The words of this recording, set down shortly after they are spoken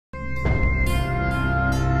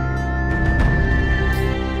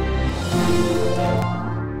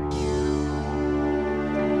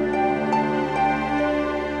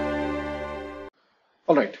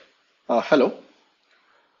All right. Hello.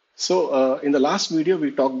 In the last video,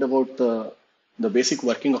 we talked about the basic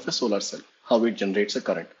working of a solar cell, how it generates a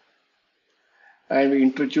current. And we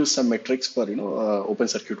introduced some metrics for, open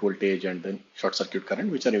circuit voltage and then short circuit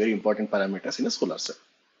current, which are very important parameters in a solar cell.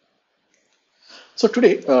 So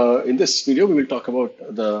today, in this video, we will talk about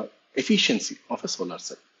the efficiency of a solar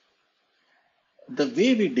cell. The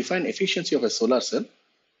way we define efficiency of a solar cell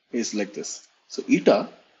is like this. So eta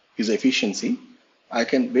is efficiency. I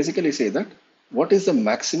can basically say that what is the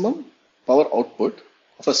maximum power output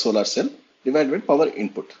of a solar cell divided by power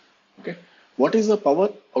input. Okay. What is the power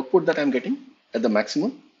output that I'm getting at the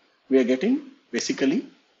maximum? We are getting basically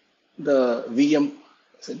the VM,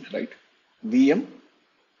 right? VM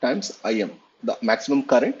times IM, the maximum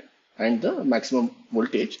current and the maximum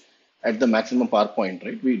voltage at the maximum power point,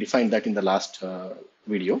 right? We defined that in the last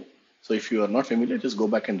video. So if you are not familiar, just go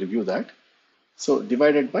back and review that. So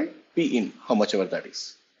divided by P in, how much ever that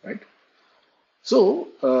is, right? So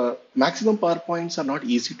maximum power points are not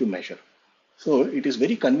easy to measure. So it is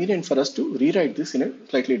very convenient for us to rewrite this in a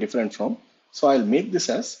slightly different form. So I'll make this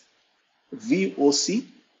as VOC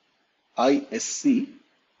ISC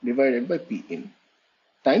divided by P in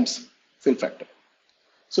times fill factor.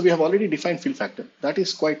 So we have already defined fill factor. That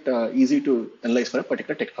is quite easy to analyze for a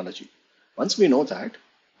particular technology. Once we know that,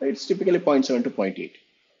 it's typically 0.7 to 0.8.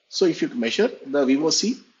 So if you measure the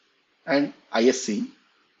VOC and ISC,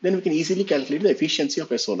 then we can easily calculate the efficiency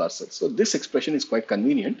of a solar cell. So this expression is quite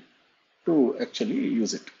convenient to actually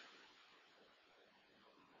use it.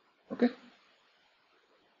 Okay.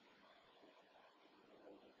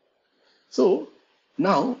 So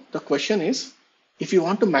now the question is, if you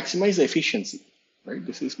want to maximize the efficiency, right?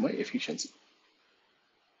 This is my efficiency.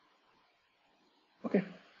 Okay.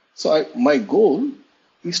 So my goal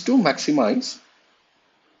is to maximize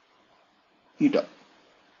eta.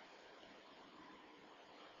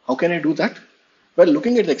 How can I do that? Well,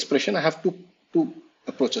 looking at the expression, I have two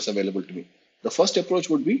approaches available to me. The first approach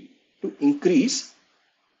would be to increase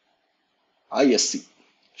ISC,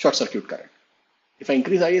 short circuit current. If I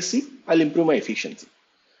increase ISC, I'll improve my efficiency.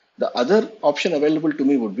 The other option available to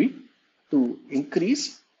me would be to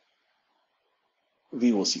increase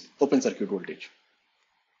VOC, open circuit voltage.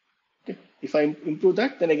 Okay. If I improve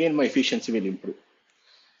that, then again my efficiency will improve.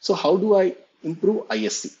 So how do I improve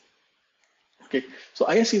ISC? Okay, so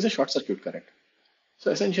ISC is a short circuit current. So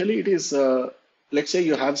essentially it is, let's say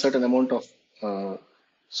you have certain amount of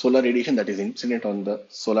solar radiation that is incident on the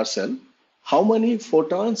solar cell. How many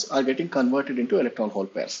photons are getting converted into electron hole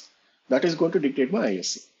pairs? That is going to dictate my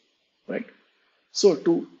ISC, right? So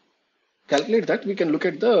to calculate that, we can look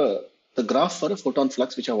at the graph for a photon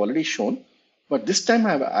flux, which I've already shown. But this time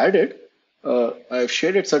I have added, I have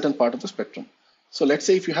shaded certain part of the spectrum. So let's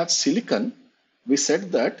say if you have silicon, we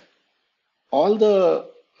said that all the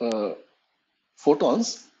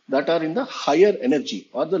photons that are in the higher energy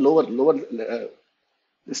or the lower,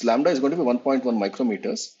 this lambda is going to be 1.1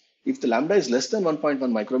 micrometers. If the lambda is less than 1.1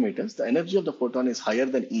 micrometers, the energy of the photon is higher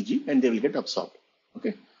than Eg and they will get absorbed.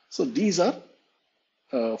 Okay, so these are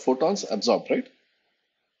photons absorbed, right?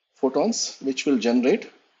 Photons which will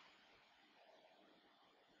generate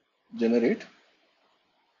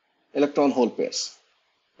electron hole pairs,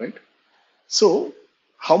 right? So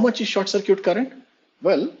how much is short circuit current?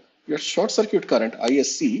 Well, your short circuit current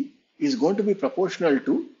ISC is going to be proportional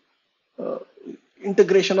to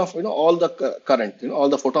integration of all the current, all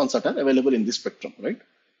the photons that are available in this spectrum, right?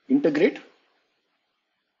 Integrated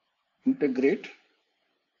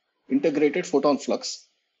photon flux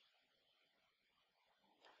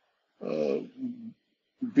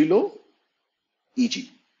below Eg.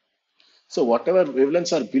 So whatever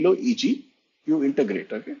wavelengths are below Eg, you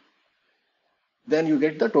integrate, okay? Then you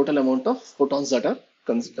get the total amount of photons that are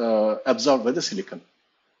absorbed by the silicon.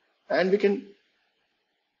 And we can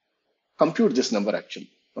compute this number actually,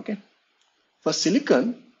 okay? For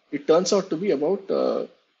silicon, it turns out to be about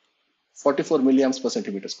 44 milliamps per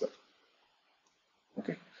centimeter square.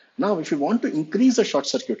 Okay. Now, if you want to increase the short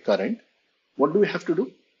circuit current, what do we have to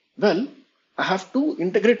do? Well, I have to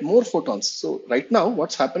integrate more photons. So right now,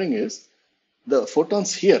 what's happening is the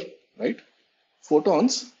photons here, right?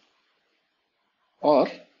 Photons are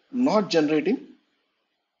not generating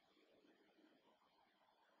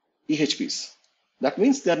EHPs. That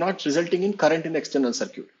means they are not resulting in current in the external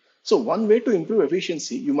circuit. So one way to improve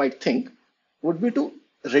efficiency, you might think, would be to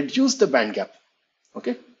reduce the band gap,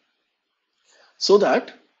 okay? So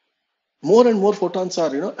that more and more photons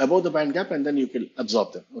are above the band gap and then you can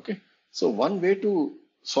absorb them, okay? So one way to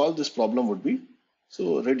solve this problem would be,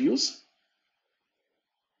 so reduce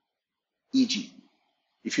Eg.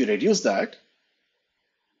 If you reduce that,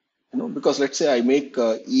 Because let's say I make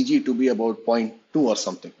EG to be about zero point 0.2 or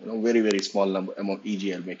something, very, very small number amount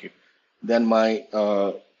EG I'll make it. Then my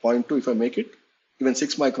zero point 0.2, if I make it, even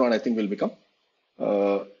 6 micron, I think will become.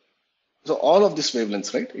 So all of this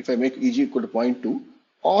wavelengths, right? If I make EG equal to 0 0.2,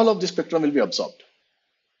 all of the spectrum will be absorbed.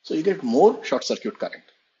 So you get more short circuit current.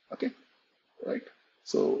 Okay, right?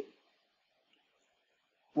 So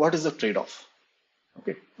what is the trade-off?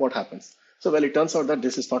 Okay, what happens? So well, it turns out that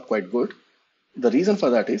this is not quite good. The reason for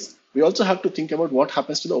that is we also have to think about what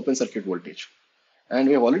happens to the open circuit voltage. And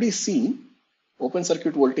we have already seen open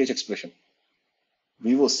circuit voltage expression.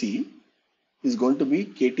 VOC is going to be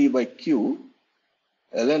KT by Q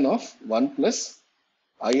ln of 1 plus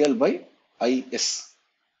IL by IS,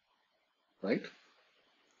 right?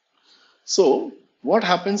 So what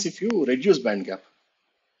happens if you reduce band gap?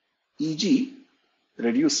 EG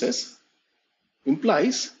reduces,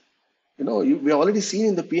 implies, we have already seen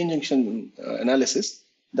in the PN junction analysis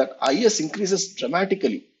that IS increases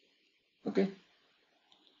dramatically. Okay,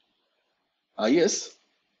 IS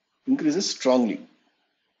increases strongly.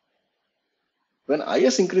 When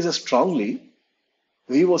IS increases strongly,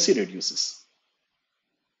 VOC reduces.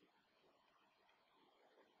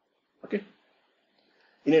 Okay.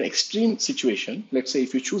 In an extreme situation, let's say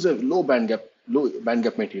if you choose a low band gap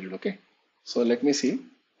material, okay. So let me see,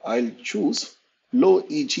 I'll choose low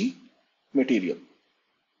EG material.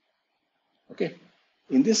 Okay.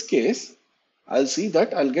 In this case, I'll see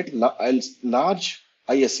that I'll get large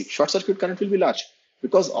ISC. Short circuit current will be large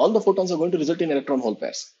because all the photons are going to result in electron hole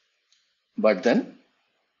pairs. But then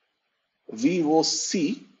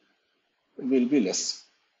VOC will be less.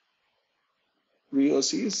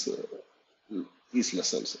 VOC is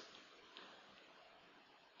less also.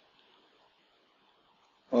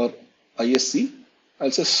 Or ISC,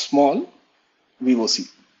 I'll say small VOC.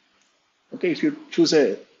 Okay, if you choose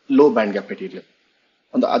a low band gap material.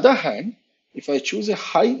 On the other hand, if I choose a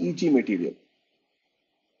high EG material,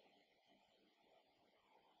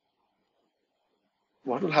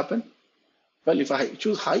 what will happen? Well, if I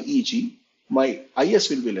choose high EG, my IS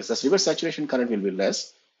will be less. The reverse saturation current will be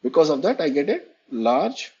less. Because of that, I get a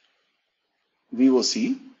large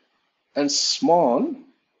VOC and small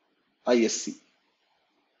ISC.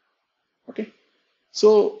 Okay.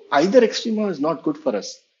 So either extreme is not good for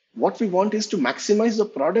us. What we want is to maximize the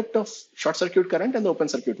product of short circuit current and the open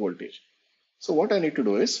circuit voltage. So what I need to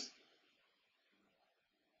do is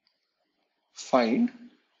find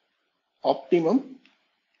optimum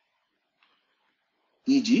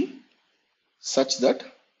EG such that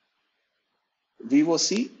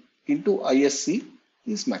VOC into ISC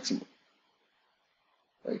is maximum.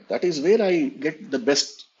 Right? That is where I get the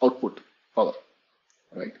best output power.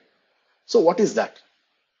 Right? So what is that?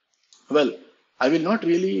 Well, I will not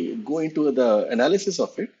really go into the analysis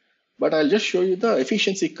of it, but I'll just show you the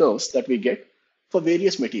efficiency curves that we get for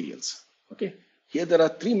various materials. Okay, here there are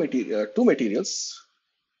two materials.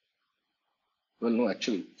 Well, no,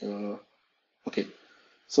 actually, okay.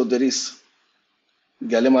 So there is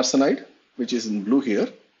gallium arsenide, which is in blue here.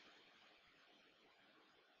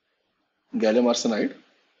 Gallium arsenide,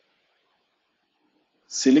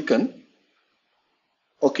 silicon.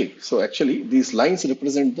 Okay, so actually these lines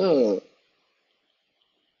represent the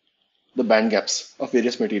band gaps of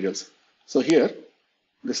various materials. So here,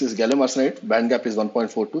 this is gallium arsenide, band gap is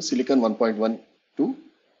 1.42, silicon 1.12,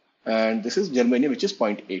 and this is germanium, which is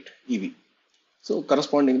 0.8 EV. So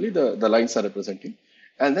correspondingly, the lines are representing.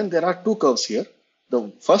 And then there are two curves here.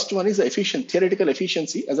 The first one is the theoretical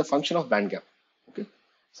efficiency as a function of band gap. Okay,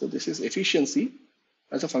 so this is efficiency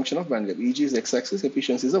as a function of band gap. EG is x-axis,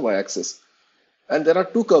 efficiency is the y-axis. And there are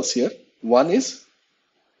two curves here. One is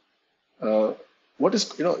what is,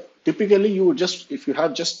 typically you would just, if you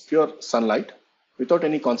have just pure sunlight without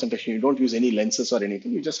any concentration, you don't use any lenses or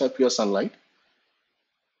anything, you just have pure sunlight.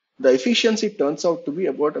 The efficiency turns out to be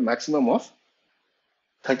about a maximum of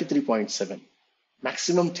 33.7.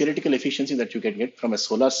 Maximum theoretical efficiency that you can get from a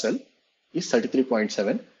solar cell is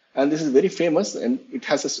 33.7. And this is very famous and it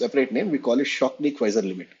has a separate name. We call it Schockley-Quieser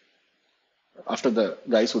limit after the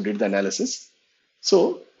guys who did the analysis.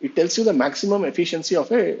 So it tells you the maximum efficiency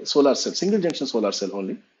of a solar cell, single junction solar cell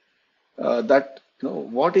only.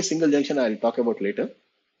 What is single junction, I'll talk about later.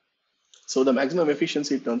 So the maximum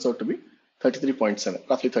efficiency turns out to be 33.7,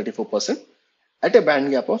 roughly 34%, at a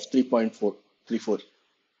band gap of 3.434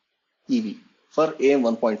 EV for AM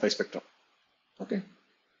 1.5 spectrum. Okay.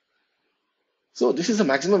 So this is the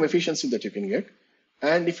maximum efficiency that you can get.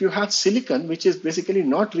 And if you have silicon, which is basically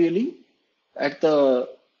not really at the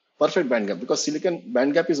perfect band gap, because silicon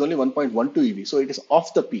band gap is only 1.12 EV, so it is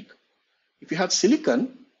off the peak. If you have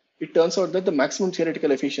silicon, it turns out that the maximum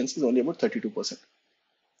theoretical efficiency is only about 32%.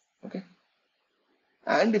 Okay.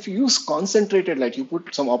 And if you use concentrated light, you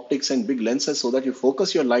put some optics and big lenses so that you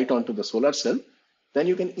focus your light onto the solar cell, then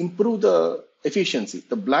you can improve the efficiency.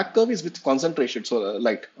 The black curve is with concentrated solar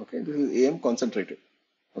light. Okay, this is AM concentrated.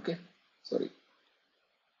 Okay, sorry,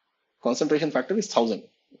 concentration factor is 1000.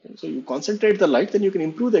 Okay? So you concentrate the light, then you can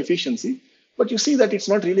improve the efficiency, but you see that it's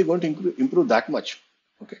not really going to improve that much.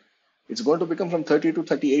 Okay, it's going to become from 30 to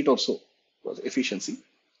 38 or so efficiency.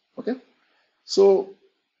 Okay, so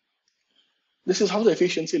this is how the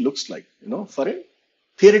efficiency looks like. For a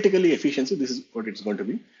theoretically efficiency, this is what it's going to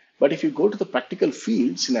be. But if you go to the practical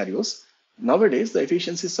field scenarios, nowadays the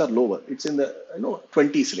efficiencies are lower. It's in the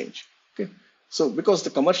 20s range. Okay, so because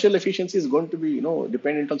the commercial efficiency is going to be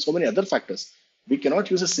dependent on so many other factors, we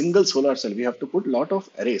cannot use a single solar cell. We have to put a lot of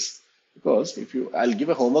arrays, because I'll give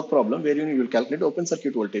a homework problem where you will calculate open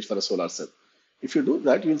circuit voltage for a solar cell. If you do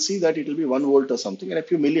that, you'll see that it will be 1 volt or something and a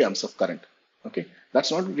few milliamps of current. Okay,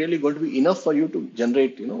 that's not really going to be enough for you to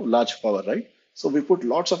generate large power, right? So we put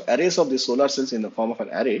lots of arrays of the solar cells in the form of an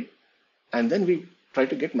array, and then we try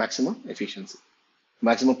to get maximum efficiency,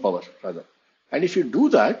 maximum power rather. And if you do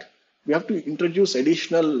that, we have to introduce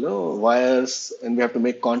additional wires, and we have to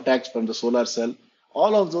make contacts from the solar cell.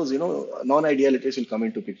 All of those non-idealities will come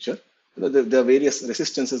into picture. There are various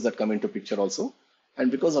resistances that come into picture also,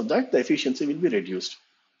 and because of that the efficiency will be reduced.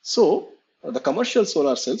 So the commercial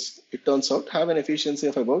solar cells, it turns out, have an efficiency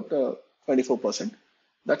of about 24%.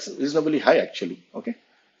 That's reasonably high actually. Okay,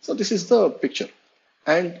 so this is the picture,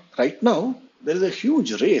 and right now there is a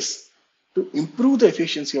huge race to improve the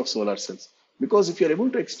efficiency of solar cells, because if you're able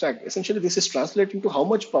to extract, essentially this is translating to how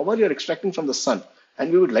much power you're extracting from the sun,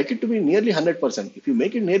 and we would like it to be nearly 100%. If you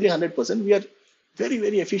make it nearly 100%, we are very,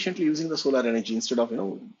 very efficiently using the solar energy instead of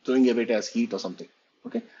throwing away it as heat or something.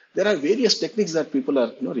 Okay, there are various techniques that people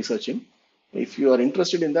are researching. If you are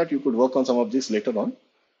interested in that, you could work on some of this later on.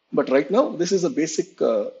 But right now, this is a basic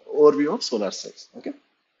overview of solar cells. Okay.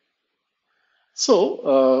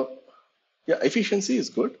 So yeah, efficiency is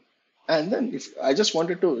good. And then if I just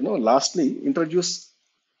wanted to lastly introduce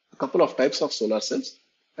a couple of types of solar cells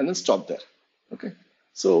and then stop there. Okay.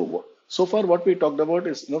 So far what we talked about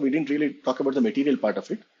is we didn't really talk about the material part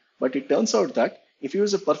of it, but it turns out that if you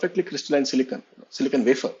use a perfectly crystalline silicon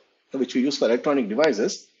wafer, which we use for electronic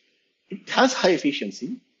devices, it has high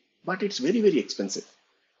efficiency, but it's very, very expensive.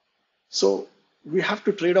 So we have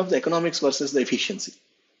to trade off the economics versus the efficiency.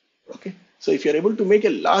 Okay. So if you're able to make a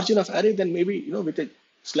large enough array, then maybe with a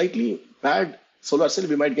slightly bad solar cell,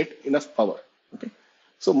 we might get enough power. Okay.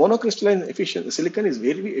 So monocrystalline silicon is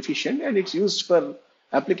very efficient, and it's used for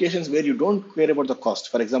applications where you don't care about the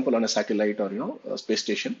cost. For example, on a satellite or a space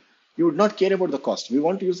station, you would not care about the cost. We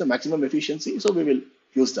want to use the maximum efficiency, so we will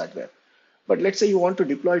use that there. But let's say you want to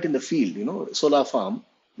deploy it in the field, solar farm,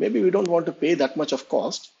 maybe we don't want to pay that much of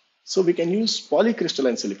cost. So we can use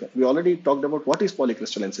polycrystalline silicon. We already talked about what is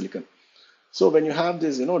polycrystalline silicon. So when you have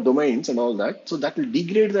these, domains and all that, so that will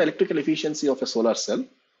degrade the electrical efficiency of a solar cell,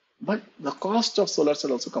 but the cost of solar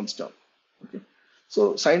cell also comes down. Okay.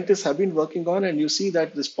 So scientists have been working on, and you see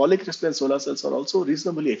that these polycrystalline solar cells are also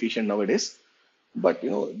reasonably efficient nowadays, but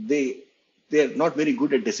they're not very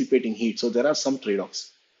good at dissipating heat. So there are some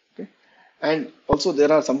trade-offs. Okay. And also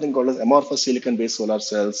there are something called as amorphous silicon-based solar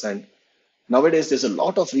cells, and nowadays there's a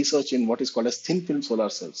lot of research in what is called as thin film solar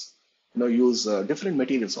cells. Use different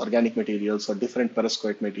materials, organic materials or different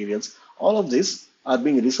perovskite materials. All of these are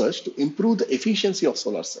being researched to improve the efficiency of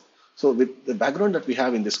solar cell. So with the background that we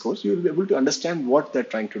have in this course, you will be able to understand what they're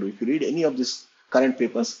trying to do. If you read any of these current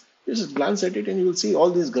papers, you just glance at it and you will see all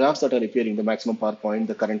these graphs that are appearing, the maximum power point,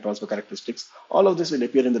 the current transfer characteristics, all of this will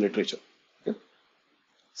appear in the literature. Okay?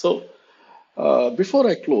 So before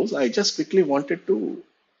I close, I just quickly wanted to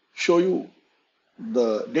show you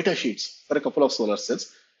the data sheets for a couple of solar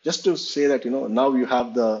cells, just to say that now you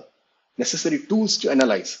have the necessary tools to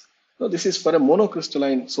analyze. Now this is for a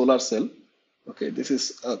monocrystalline solar cell. Okay, this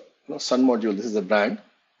is a sun module. This is a brand.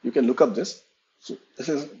 You can look up this. So this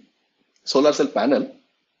is solar cell panel,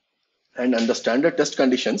 and under standard test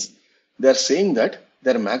conditions, they are saying that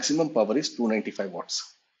their maximum power is 295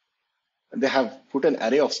 watts. And they have put an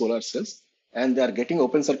array of solar cells, and they are getting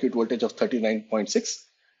open circuit voltage of 39.6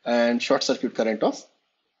 and short circuit current of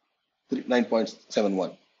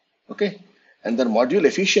 9.71. Okay, and their module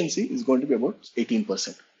efficiency is going to be about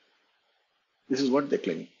 18%. This is what they're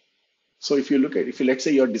claiming. So if you let's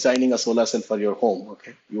say you're designing a solar cell for your home,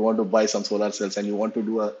 okay, you want to buy some solar cells and you want to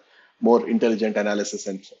do a more intelligent analysis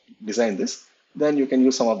and design this, then you can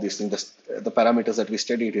use some of these things, the parameters that we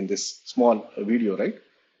studied in this small video, right?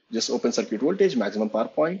 Just open circuit voltage, maximum power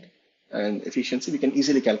point, and efficiency. We can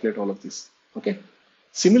easily calculate all of this. Okay.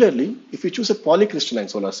 Similarly, if you choose a polycrystalline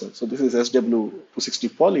solar cell, so this is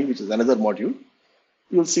SW260 poly, which is another module,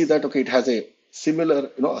 you'll see that, okay, it has a similar,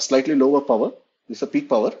 a slightly lower power. This is a peak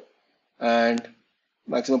power and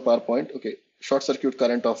maximum power point. Okay, short circuit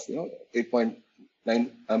current of 8.9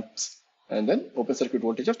 amps and then open circuit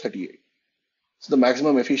voltage of 38. So the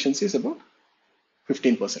maximum efficiency is about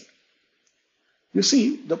 15%. You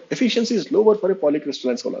see, the efficiency is lower for a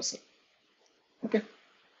polycrystalline solar cell. Okay,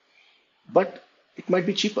 but it might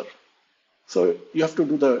be cheaper. So you have to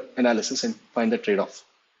do the analysis and find the trade-off.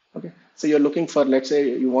 Okay, so you're looking for, let's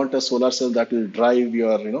say, you want a solar cell that will drive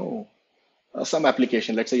your, some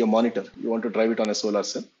application. Let's say your monitor. You want to drive it on a solar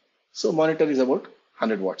cell. So monitor is about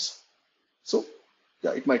 100 watts. So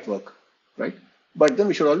yeah, it might work, right? But then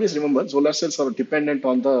we should always remember solar cells are dependent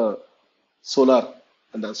on the solar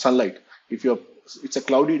and the sunlight. If it's a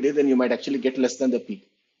cloudy day, then you might actually get less than the peak.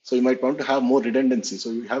 So you might want to have more redundancy. So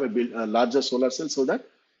you have a larger solar cell so that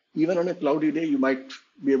even on a cloudy day, you might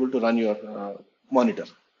be able to run your monitor,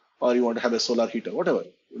 or you want to have a solar heater, whatever,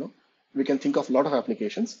 we can think of a lot of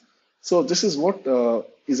applications. So this is what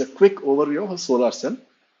is a quick overview of a solar cell.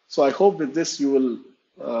 So I hope with this you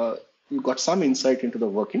got some insight into the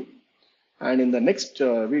working. And in the next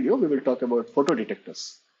video, we will talk about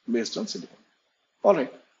photodetectors based on silicon. All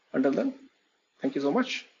right. Until then, thank you so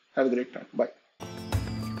much. Have a great time. Bye.